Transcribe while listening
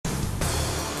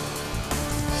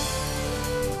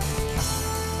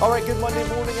All right, good Monday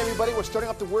morning, everybody. We're starting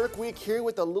off the work week here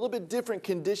with a little bit different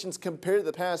conditions compared to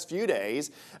the past few days.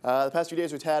 The past few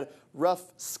days we've had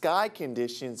rough sky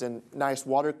conditions and nice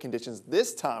water conditions.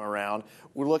 This time around,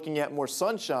 we're looking at more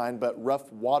sunshine, but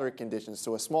rough water conditions.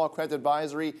 So a small craft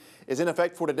advisory is in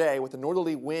effect for today with a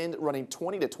northerly wind running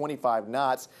 20 to 25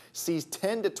 knots, seas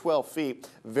 10 to 12 feet.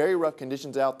 Very rough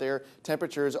conditions out there.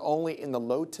 Temperatures only in the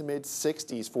low to mid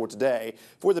 60s for today.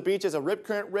 For the beaches, a rip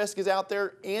current risk is out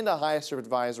there and a high surf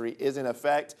advisory is in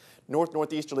effect.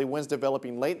 Northeasterly winds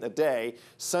developing late in the day.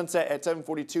 Sunset at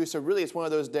 7:42, so really it's one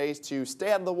of those days to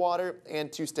stay out of the water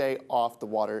and to stay off the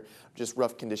water. Just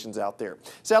rough conditions out there.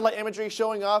 Satellite imagery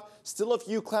showing off. Still a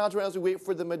few clouds around as we wait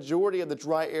for the majority of the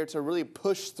dry air to really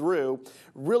push through.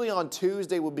 Really on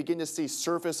Tuesday, we'll begin to see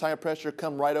surface high pressure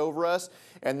come right over us,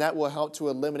 and that will help to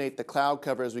eliminate the cloud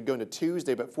cover as we go into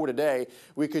Tuesday. But for today,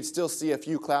 we could still see a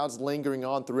few clouds lingering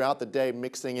on throughout the day,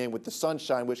 mixing in with the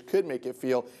sunshine, which could make it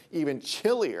feel even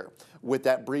chillier with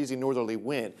that breezy northerly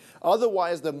wind.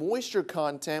 Otherwise, the moisture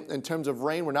content in terms of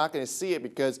rain, we're not going to see it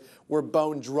because we're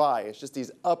bone dry. It's just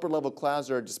these upper level clouds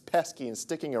that are just pesky and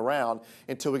sticking around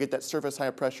until we get that surface high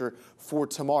pressure for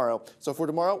tomorrow. So for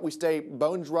tomorrow, we stay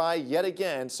bone dry yet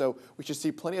again, so we should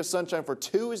see plenty of sunshine for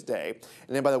Tuesday.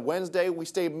 And then by the Wednesday, we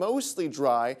stay mostly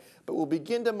dry, but we'll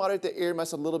begin to moderate the air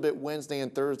mass a little bit Wednesday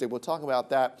and Thursday. We'll talk about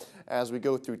that as we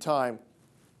go through time.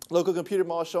 Local computer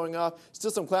model showing off.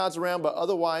 Still some clouds around, but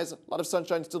otherwise a lot of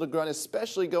sunshine still to ground,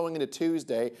 especially going into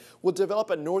Tuesday. We'll develop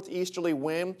a northeasterly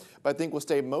wind, but I think we'll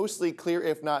stay mostly clear,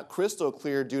 if not crystal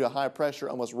clear, due to high pressure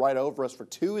almost right over us for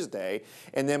Tuesday.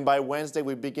 And then by Wednesday,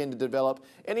 we begin to develop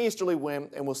an easterly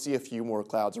wind, and we'll see a few more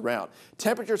clouds around.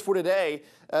 Temperatures for today,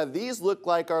 these look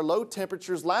like our low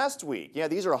temperatures last week. Yeah,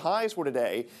 these are highs for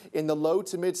today in the low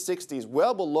to mid 60s,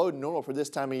 well below normal for this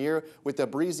time of year with the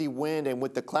breezy wind and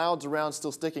with the clouds around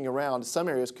still sticking around. Some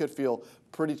areas could feel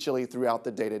pretty chilly throughout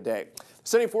the day today.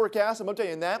 Sunny forecast, I'm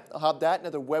updating that. I'll have that and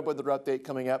another web weather update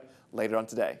coming up later on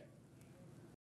today.